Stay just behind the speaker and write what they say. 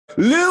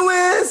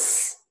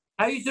Lewis!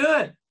 How you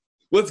doing?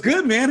 What's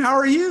good, man? How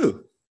are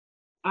you?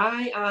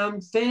 I am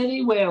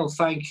very well,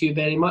 thank you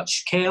very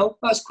much, Kel.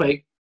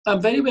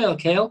 I'm very well,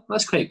 Kel.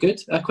 That's quite good.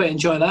 I quite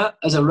enjoy that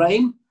as a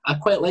rhyme. I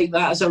quite like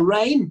that as a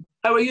rhyme.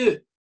 How are you?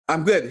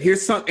 I'm good.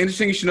 Here's something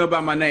interesting you should know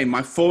about my name.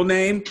 My full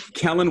name,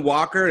 Kellen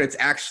Walker. It's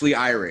actually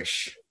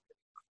Irish.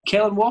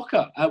 Kellen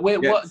Walker. Wait,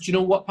 Yes. what? Do you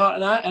know what part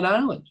in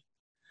Ireland?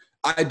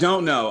 I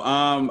don't know.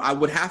 I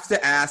would have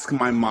to ask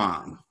my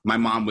mom. My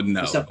mom would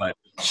know, but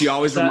she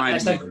always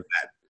reminded me of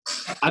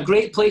that. A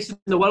great place in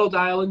the world,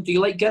 Ireland. Do you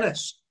like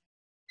Guinness?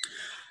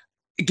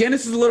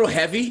 Guinness is a little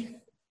heavy.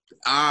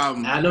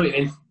 I know what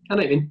you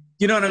mean.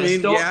 You know what I mean?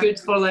 It's not good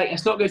for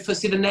It's not good for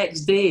the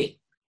next day.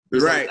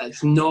 Right.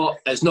 It's not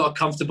a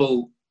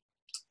comfortable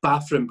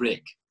bathroom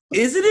break.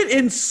 Isn't it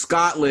in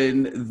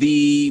Scotland,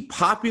 the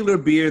popular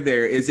beer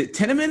there, is it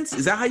Tenements?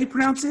 Is that how you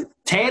pronounce it?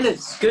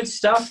 Tennent's, good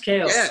stuff,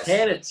 Kale. Yes.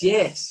 Tennent's,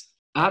 yes.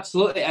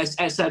 Absolutely.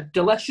 It's a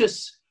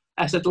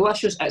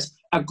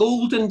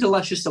golden,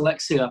 delicious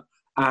elixir,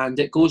 and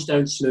it goes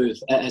down smooth.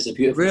 It is a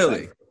beautiful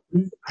Really?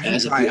 thing. It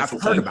is a beautiful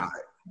I've heard thing. about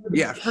it.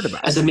 Yeah, I've heard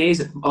about it. It's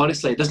amazing,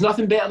 honestly. There's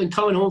nothing better than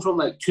coming home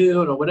from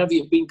tour or whatever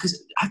you've been,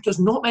 because there's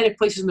not many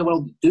places in the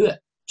world that do it.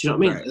 Do you know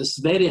what I mean? Right. It's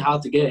very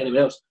hard to get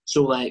anywhere else.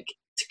 So to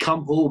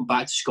come home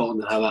back to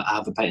Scotland and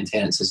have a pint in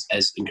Tennent's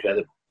is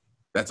incredible.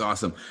 That's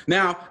awesome.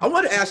 Now, I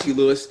want to ask you,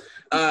 Lewis,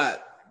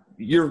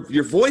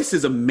 your voice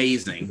is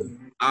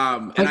amazing.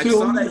 And I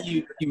saw that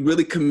you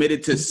really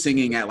committed to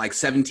singing at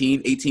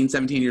 17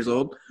 years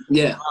old.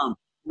 Yeah.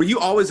 Were you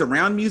always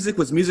around music?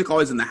 Was music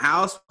always in the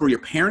house? Were your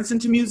parents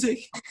into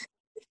music?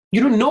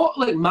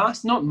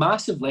 Not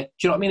massively. Do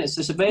you know what I mean?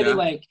 It's a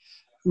very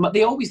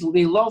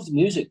they loved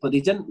music, but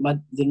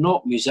they're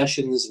not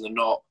musicians, and they're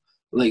not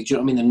do you know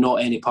what I mean? They're not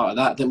any part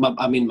of that.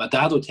 My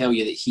dad will tell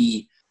you that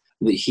he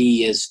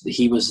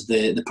was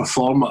the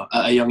performer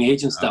at a young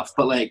age and stuff,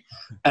 but in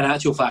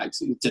actual fact,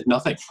 he did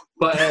nothing.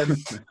 But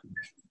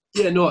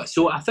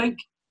so I think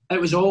it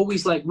was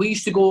always we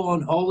used to go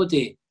on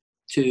holiday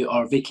to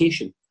our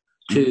vacation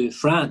to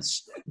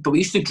France, but we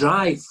used to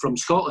drive from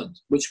Scotland,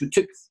 which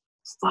took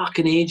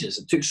fucking ages.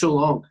 It took so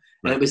long.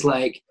 And it was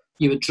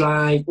you would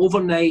drive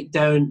overnight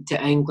down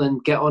to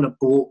England, get on a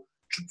boat,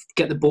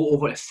 get the boat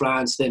over to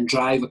France, then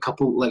drive a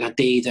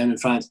day down in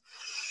France.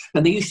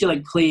 And they used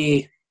to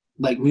play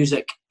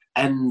music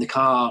in the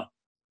car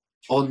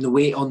on the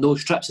way on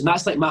those trips. And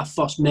that's my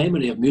first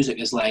memory of music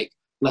is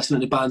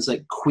listening to bands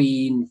like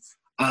Queen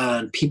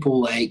and people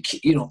like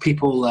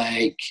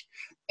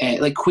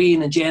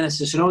Queen and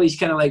Genesis and all these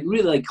kind of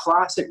really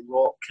classic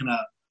rock kind of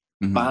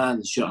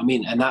bands, you know what I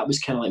mean? And that was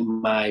kind of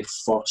my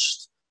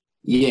first,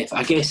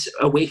 I guess,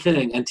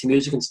 awakening into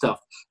music and stuff.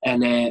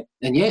 And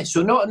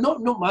so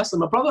not massive.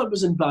 My brother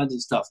was in bands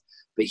and stuff,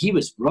 but he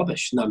was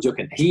rubbish. No, I'm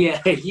joking. He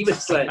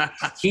was so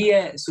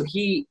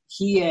he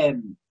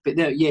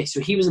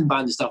was in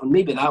bands and stuff, and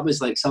maybe that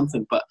was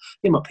something. But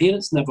my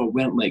parents never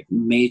went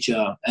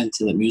major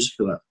into the music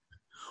of that.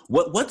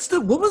 What's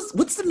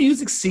the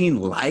music scene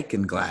like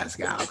in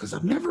Glasgow? Because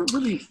I've never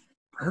really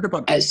heard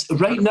about it. It's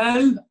right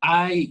now.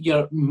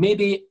 You're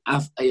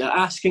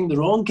asking the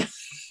wrong guy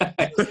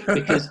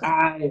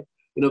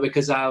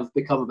because I've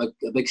become a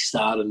big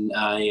star and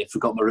I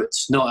forgot my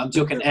roots. No, I'm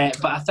joking.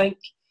 But I think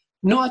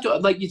I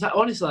don't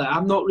honestly.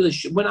 I'm not really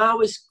sure. When I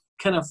was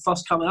kind of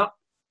first coming up,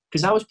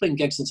 because I was playing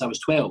gigs since I was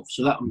 12.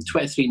 So that I'm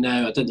 23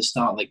 now. I didn't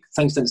start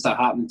things didn't start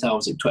happening until I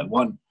was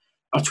 21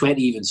 or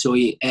 20 even. So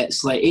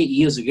it's 8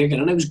 years of gigging,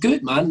 and it was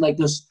good, man.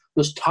 There's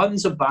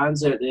tons of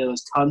bands out there.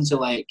 There's tons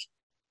of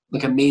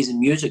amazing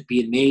music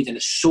being made, and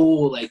it's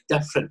so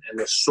different, and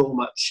there's so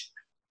much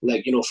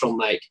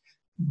from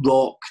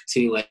rock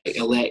to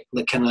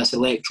kind of this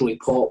electro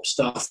pop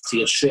stuff to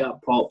your straight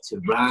up pop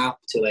to rap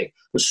to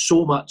there's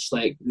so much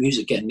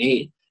music getting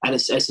made, and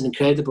it's an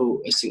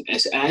incredible it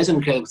is an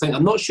incredible thing.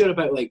 I'm not sure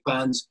about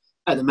bands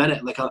at the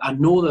minute. I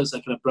know there's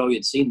a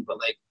brilliant scene, but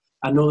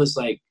I know there's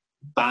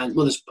bands.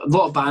 Well, there's a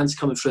lot of bands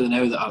coming through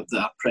now that are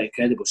pretty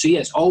incredible. So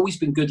it's always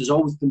been good. There's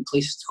always been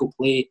places to go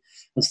play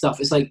and stuff.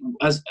 It's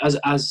as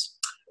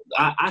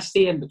I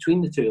stay in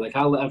between the two.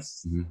 I live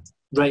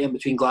right in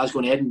between Glasgow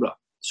and Edinburgh.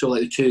 So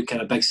the two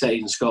kind of big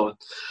cities in Scotland.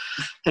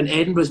 And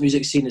Edinburgh's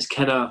music scene is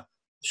kind of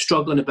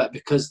struggling a bit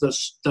because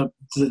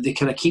they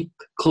kind of keep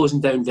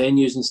closing down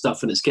venues and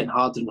stuff, and it's getting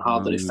harder and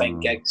harder to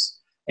find gigs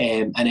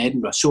in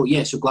Edinburgh. So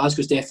so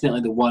Glasgow's definitely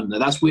the one. Now,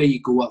 that's where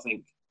you go, I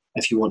think,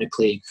 if you want to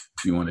play.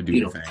 If you want to do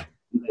your thing.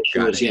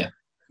 Shows, yeah.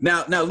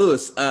 Now,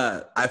 Lewis,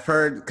 I've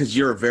heard, because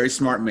you're a very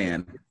smart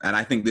man, and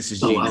I think this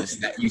is genius,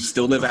 that you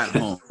still live at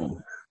home.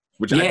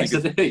 Which I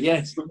think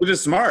which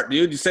is smart,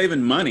 dude. You're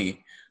saving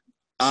money.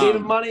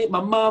 Saving money.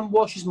 My mum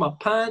washes my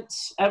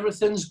pants.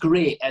 Everything's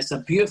great. It's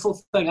a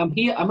beautiful thing. I'm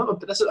here. I'm at my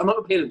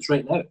parents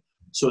right now.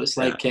 So it's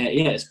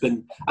it's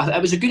been.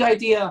 It was a good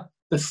idea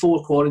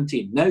before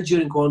quarantine. Now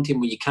during quarantine,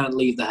 when you can't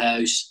leave the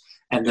house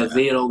and they're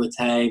there all the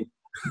time,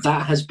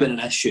 that has been an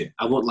issue.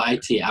 I won't lie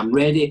to you. I'm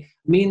ready.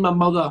 Me and my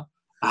mother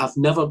have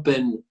never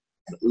been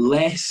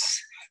less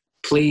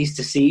pleased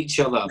to see each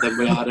other than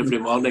we are every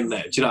morning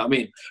now. Do you know what I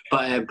mean?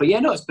 But yeah,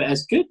 no,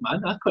 it's good,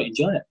 man. I quite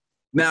enjoy it.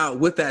 Now,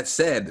 with that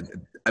said,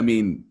 I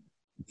mean,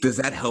 does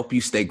that help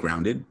you stay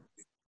grounded?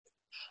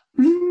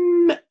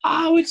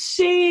 I would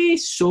say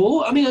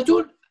so. I mean, I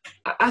don't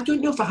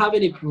know if I have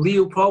any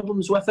real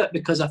problems with it,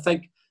 because I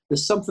think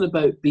there's something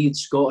about being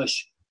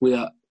Scottish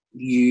where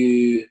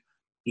you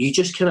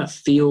just kind of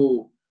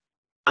feel,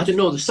 I don't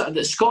know,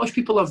 the Scottish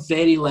people are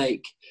very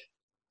like,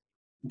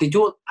 I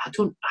don't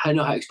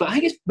know how to explain. I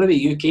think it's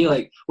maybe UK,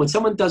 like when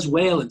someone does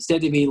well,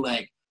 instead of being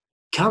like,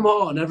 come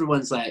on,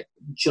 everyone's like,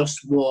 just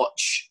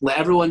watch. Like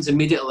everyone's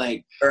immediately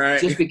like,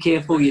 right. Just be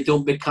careful you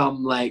don't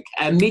become like,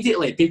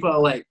 immediately people are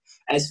like,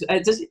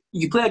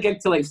 you play a gig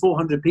to like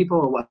 400 people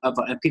or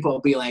whatever, and people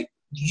will be like,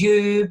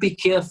 you be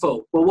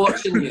careful, we're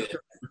watching you.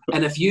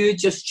 And if you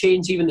just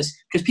change even this,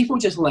 because people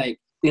just like,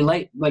 they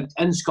like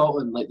in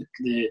Scotland, like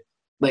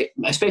like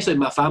especially in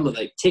my family,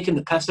 like taking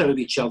the piss out of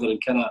each other and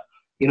kind of,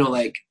 you know,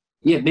 like,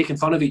 yeah, making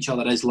fun of each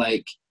other is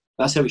like,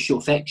 that's how we show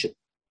affection.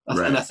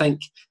 Right. And I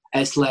think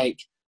it's like,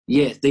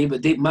 yeah,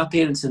 my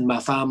parents and my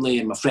family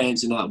and my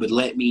friends and all that would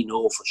let me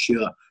know for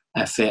sure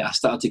if I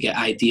started to get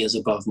ideas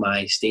above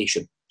my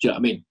station. Do you know what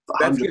I mean?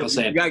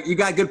 100%. You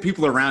got good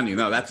people around you.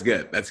 No, that's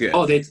good. That's good.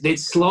 Oh, they'd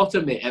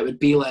slaughter me. It would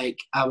be like,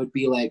 I would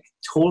be like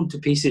torn to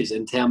pieces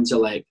in terms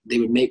of like, they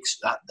would make,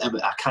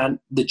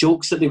 the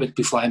jokes that they would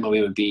be flying my way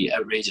would be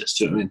outrageous.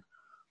 Do you know what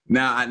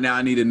I mean? Now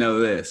I need to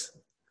know this.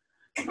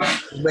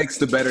 Who makes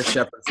the better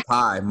shepherd's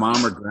pie,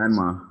 mom or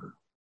grandma?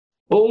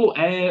 Oh,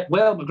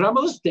 well, my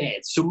grandmother's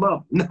dead, so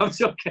mum. No, I'm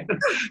joking.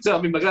 No,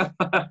 I mean,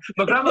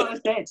 my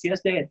grandmother's dead. She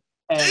is dead.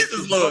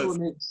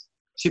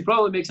 She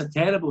probably makes a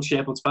terrible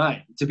shepherd's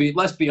pie.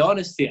 Let's be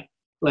honest here.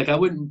 Like I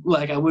wouldn't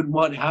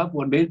want to have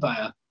one made by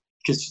her,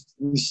 because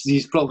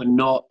she's probably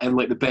not in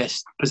like the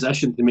best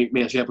position to make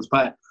me a shepherd's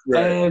pie.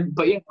 Right.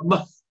 But yeah,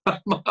 my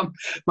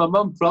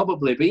mum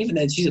probably. But even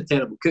then, she's a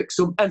terrible cook.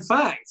 So in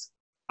fact,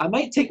 I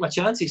might take my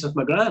chances with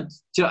my grand.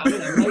 Do you know what I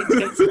mean? I might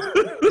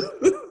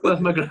take with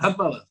my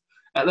grandmother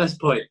at this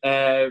point.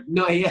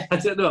 No, yeah, I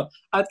don't know.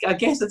 I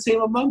guess I'd say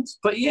my mum's.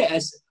 But yeah,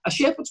 it's a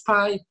shepherd's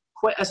pie.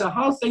 It's a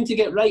hard thing to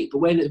get right, but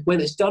when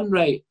it's done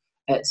right,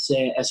 it's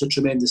a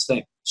tremendous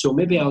thing. So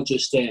maybe I'll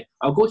just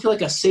I'll go to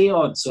like a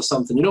seance or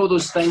something. You know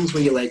those things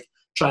where you like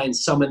try and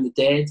summon the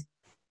dead,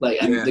 like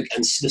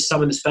and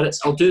summon the spirits.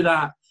 I'll do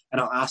that,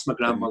 and I'll ask my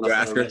grandmother.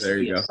 There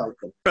you go.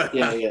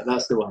 Yeah,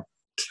 that's the one.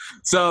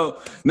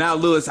 So now,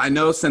 Lewis, I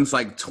know since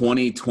like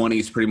 2020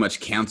 has pretty much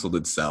canceled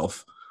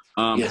itself.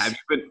 Yes.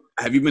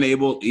 Have you been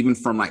able, even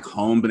from like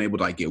home, been able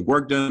to like get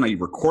work done? Are you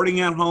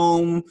recording at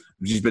home? Have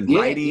you just been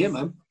writing? Yeah,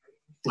 man.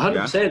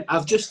 100%.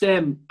 I've just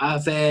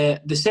the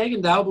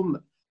second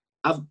album,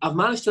 I've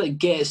managed to like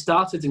get it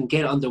started and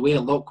get it underway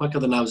a lot quicker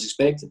than I was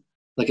expecting.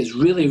 Like it's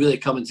really, really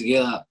coming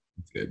together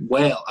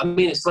well. I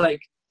mean, it's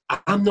like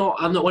I'm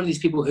not one of these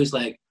people who's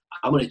like,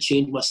 I'm going to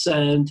change my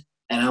sound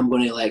and I'm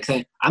going to like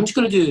think, I'm just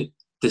going to do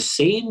the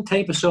same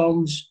type of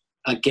songs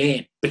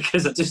again,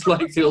 because I just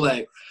like feel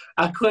like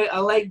I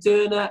like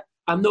doing it.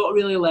 I'm not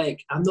really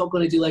like, I'm not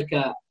going to do like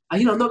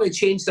I'm not going to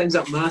change things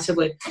up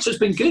massively. So it's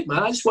been good,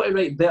 man. I just want to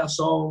write better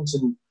songs,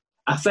 and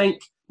I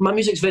think my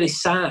music's very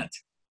sad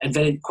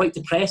and quite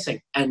depressing,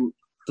 and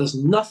there's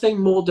nothing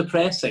more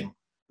depressing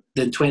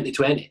than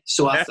 2020.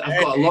 So I've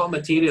got a lot of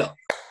material.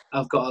 Do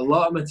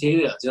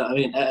you know what I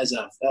mean? It is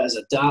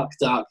a dark,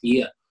 dark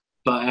year.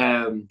 But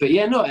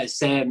yeah, no, it's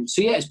so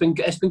yeah, it's been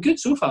good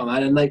so far,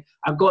 man. And like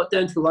I got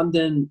down to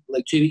London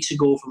like 2 weeks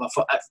ago from a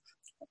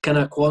kind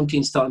of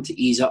quarantine starting to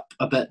ease up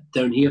a bit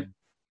down here.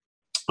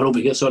 Or over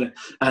here, sorry.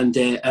 And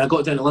I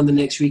got down to London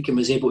next week and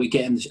was able to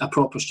get in a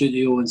proper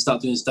studio and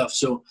start doing stuff.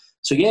 So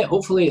yeah,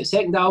 hopefully a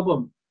second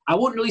album. I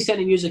won't release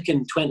any music in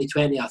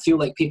 2020. I feel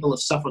like people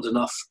have suffered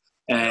enough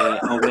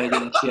already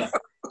this year,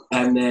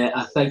 and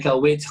I think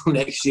I'll wait till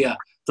next year,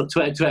 till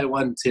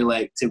 2021,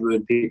 to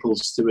ruin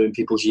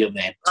people's year.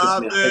 Then.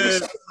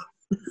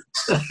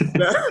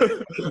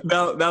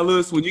 Now,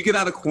 Lewis, when you get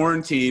out of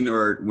quarantine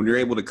or when you're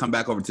able to come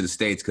back over to the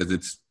States, because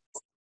it's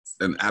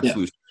an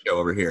absolute show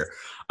over here.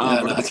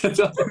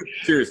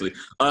 Seriously,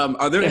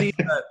 are there any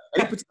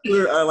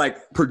particular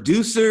like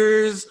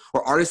producers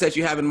or artists that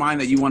you have in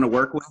mind that you want to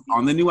work with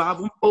on the new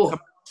album? Oh,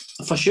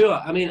 for sure.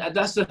 I mean,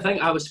 that's the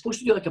thing. I was supposed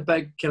to do like a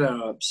big kind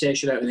of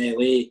session out in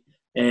LA,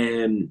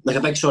 a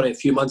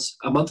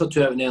month or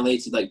two out in LA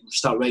to like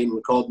start writing and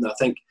recording. I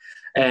think,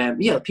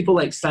 people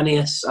like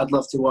Phineas, I'd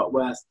love to work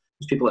with.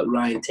 There's people like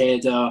Ryan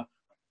Tedder,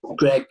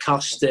 Greg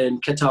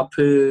Kurstin,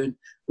 Kitapoon.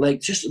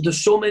 Like, just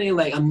there's so many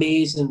like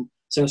amazing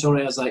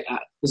singer-songwriters. Like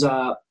there's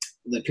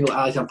the people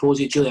like Alec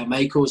Amposi, Julia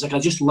Michaels. Like I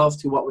just love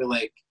to work with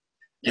like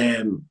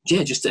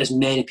just as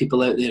many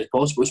people out there as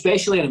possible,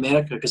 especially in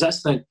America, because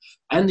that's the thing.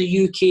 In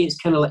the UK, it's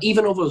kind of like,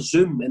 even over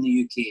Zoom in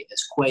the UK,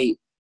 it's quite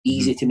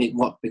easy to make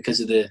work because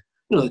of the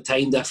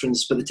time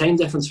difference. But the time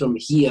difference from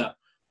here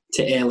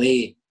to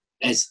LA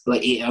is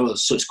like 8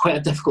 hours, so it's quite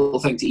a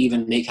difficult thing to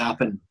even make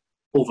happen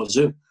over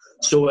Zoom.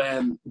 So,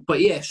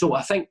 so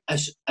I think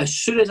as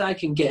soon as I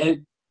can get out,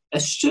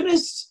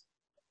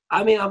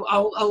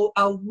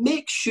 I'll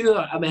make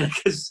sure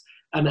America's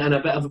in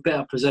a bit of a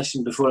better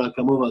position before I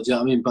come over. Do you know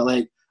what I mean? But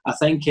like, I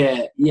think,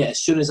 yeah,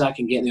 as soon as I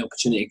can get the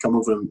opportunity to come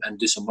over and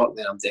do some work,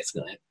 then I'm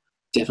definitely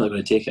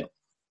going to take it.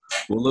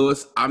 Well,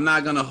 Lewis, I'm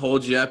not going to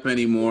hold you up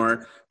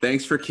anymore.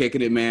 Thanks for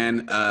kicking it,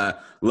 man.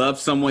 Love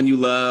Someone You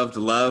Loved.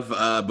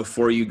 Love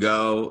Before You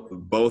Go.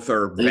 Both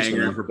are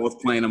bangers. We're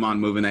both playing them on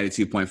Moving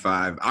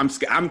 92.5. I'm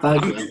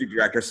the music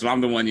director, so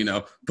I'm the one,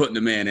 putting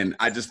them in. And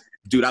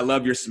dude, I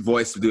love your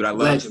voice, dude. I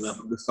love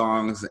the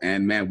songs.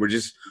 And, man, we're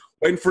just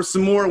waiting for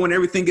some more when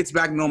everything gets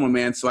back normal,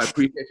 man. So I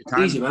appreciate your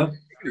time. Easy,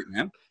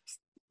 man.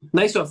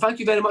 Nice one. Thank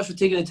you very much for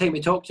taking the time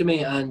to talk to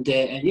me, and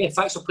yeah,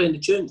 thanks for playing the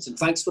tunes, and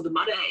thanks for the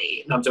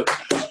money. No, I'm joking.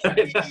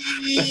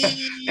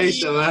 Hey,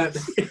 so man.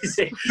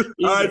 Easy.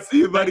 All right, see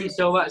you, buddy. Thank you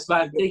so much,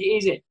 man. Take it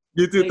easy.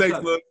 You too. Thanks,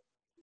 Luke.